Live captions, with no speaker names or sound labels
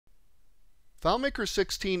FileMaker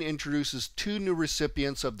 16 introduces two new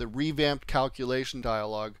recipients of the revamped calculation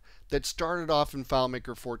dialog that started off in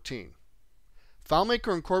FileMaker 14.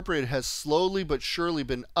 FileMaker Incorporated has slowly but surely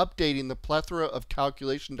been updating the plethora of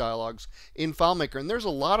calculation dialogs in FileMaker, and there's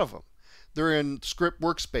a lot of them. They're in script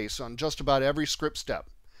workspace on just about every script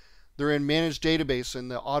step. They're in managed database in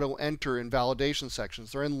the auto enter and validation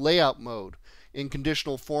sections. They're in layout mode, in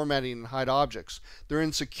conditional formatting and hide objects. They're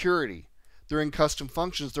in security. They're in custom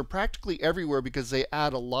functions. They're practically everywhere because they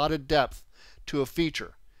add a lot of depth to a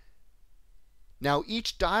feature. Now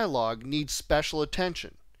each dialog needs special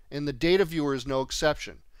attention, and the data viewer is no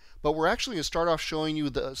exception. But we're actually going to start off showing you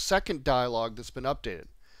the second dialog that's been updated.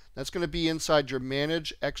 That's going to be inside your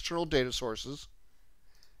Manage External Data Sources.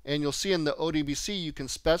 And you'll see in the ODBC you can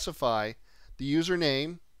specify the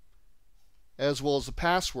username as well as the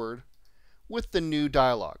password with the new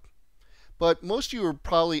dialog. But most of you are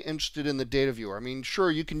probably interested in the data viewer. I mean, sure,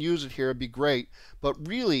 you can use it here, it'd be great, but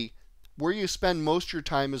really where you spend most of your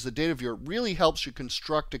time is the data viewer. It really helps you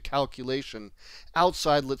construct a calculation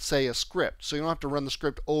outside, let's say, a script. So you don't have to run the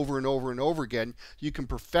script over and over and over again. You can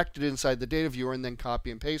perfect it inside the data viewer and then copy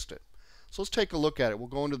and paste it. So let's take a look at it. We'll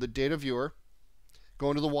go into the data viewer, go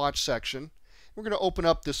into the watch section. We're going to open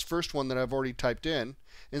up this first one that I've already typed in. And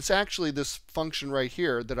it's actually this function right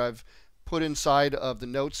here that I've put inside of the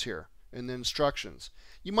notes here in the instructions.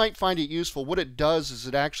 You might find it useful. What it does is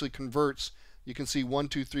it actually converts, you can see 1,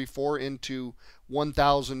 2, 3, 4 into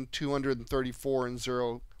 1,234 and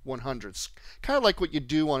 0 100s. Kind of like what you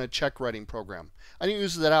do on a check writing program. I don't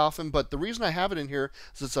use it that often, but the reason I have it in here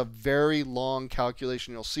is it's a very long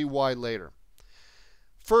calculation. You'll see why later.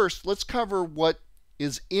 First, let's cover what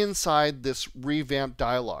is inside this revamped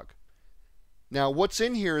dialog. Now what's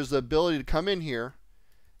in here is the ability to come in here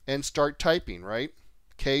and start typing, right?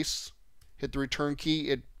 Case, hit the return key,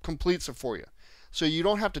 it completes it for you. So you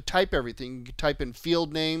don't have to type everything. You can type in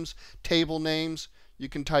field names, table names, you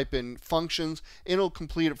can type in functions, and it'll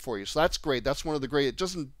complete it for you. So that's great. That's one of the great. It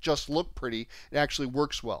doesn't just look pretty, it actually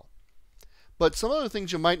works well. But some other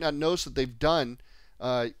things you might not notice that they've done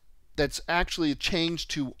that's actually changed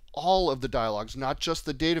to all of the dialogues, not just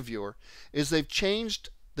the data viewer, is they've changed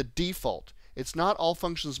the default. It's not all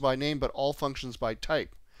functions by name, but all functions by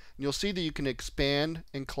type. And you'll see that you can expand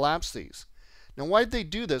and collapse these. Now why did they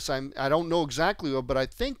do this? I don't know exactly, but I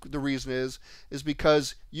think the reason is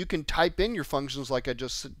because you can type in your functions like I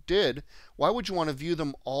just did. Why would you want to view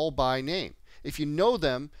them all by name? If you know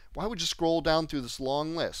them, why would you scroll down through this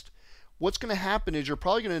long list? What's going to happen is you're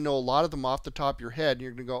probably going to know a lot of them off the top of your head, and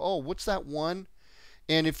you're going to go, oh, what's that one?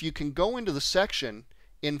 And if you can go into the section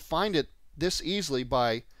and find it this easily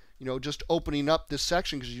by just opening up this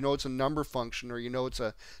section because you know it's a number function or you know it's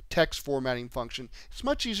a text formatting function, it's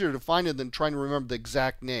much easier to find it than trying to remember the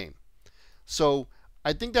exact name. So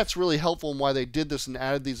I think that's really helpful in why they did this and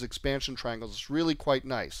added these expansion triangles. It's really quite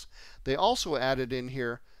nice. They also added in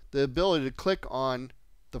here the ability to click on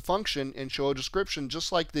the function and show a description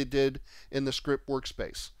just like they did in the script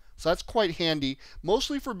workspace. So that's quite handy,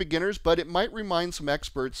 mostly for beginners, but it might remind some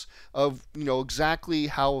experts of exactly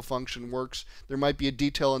how a function works. There might be a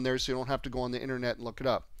detail in there so you don't have to go on the internet and look it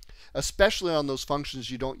up, especially on those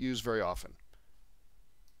functions you don't use very often.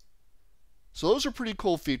 So those are pretty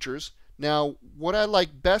cool features. Now what I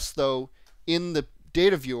like best though in the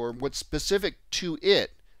data viewer, what's specific to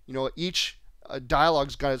it, each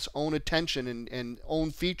dialog's got its own attention and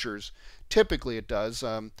own features. Typically it does.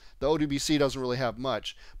 The ODBC doesn't really have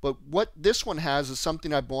much. But what this one has is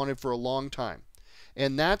something I've wanted for a long time.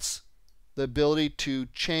 And that's the ability to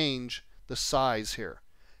change the size here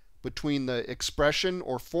between the expression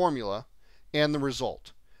or formula and the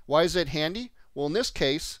result. Why is it handy? Well, in this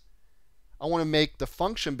case, I want to make the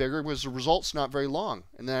function bigger because the result's not very long.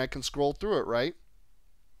 And then I can scroll through it, right?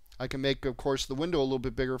 I can make, of course, the window a little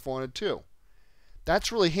bit bigger if I wanted to.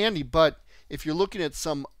 That's really handy, but if you're looking at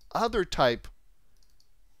some other type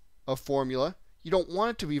of formula, you don't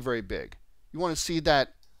want it to be very big. You want to see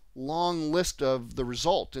that long list of the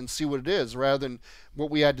result and see what it is, rather than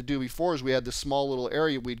what we had to do before is we had this small little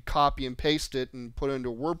area, we'd copy and paste it and put it into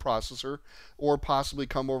a word processor, or possibly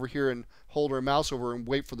come over here and hold our mouse over and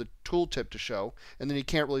wait for the tooltip to show, and then you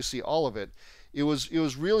can't really see all of it. It was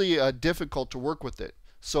really difficult to work with it.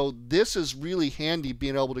 So this is really handy,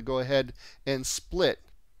 being able to go ahead and split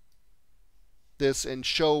this and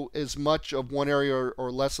show as much of one area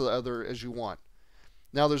or less of the other as you want.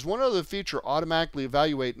 Now there's one other feature, automatically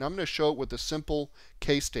evaluate, and I'm going to show it with a simple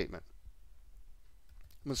case statement.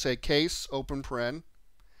 I'm going to say case, open paren.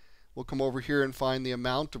 We'll come over here and find the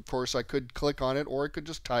amount. Of course, I could click on it or I could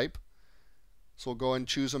just type. So we'll go and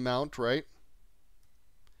choose amount, right?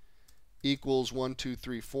 Equals 1, 2,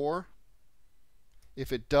 3, 4.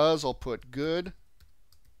 If it does, I'll put good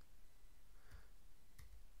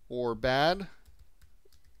or bad.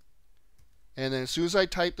 And then as soon as I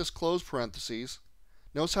type this close parentheses,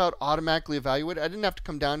 notice how it automatically evaluated. I didn't have to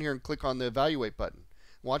come down here and click on the evaluate button.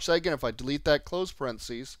 Watch that again. If I delete that close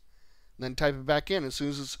parentheses and then type it back in, as soon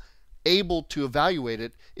as it's able to evaluate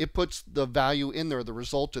it, it puts the value in there, the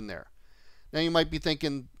result in there. Now you might be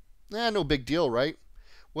thinking, no big deal, right?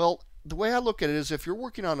 Well, the way I look at it is if you're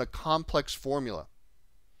working on a complex formula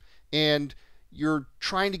and you're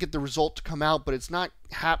trying to get the result to come out, but it's not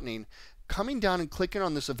happening, coming down and clicking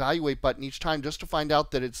on this evaluate button each time just to find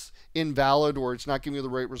out that it's invalid or it's not giving you the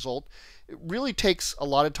right result, it really takes a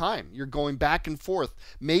lot of time. You're going back and forth,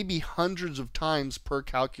 maybe hundreds of times per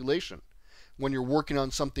calculation when you're working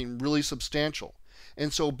on something really substantial.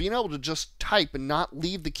 And so being able to just type and not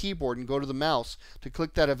leave the keyboard and go to the mouse to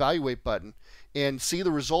click that evaluate button and see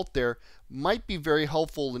the result there might be very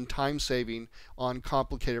helpful in time saving on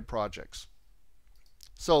complicated projects.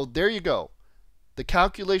 So there you go. The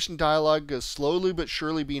calculation dialog is slowly but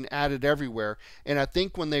surely being added everywhere, and I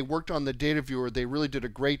think when they worked on the data viewer, they really did a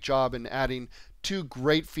great job in adding two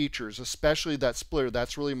great features, especially that splitter.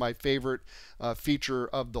 That's really my favorite feature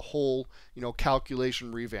of the whole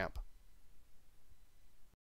calculation revamp.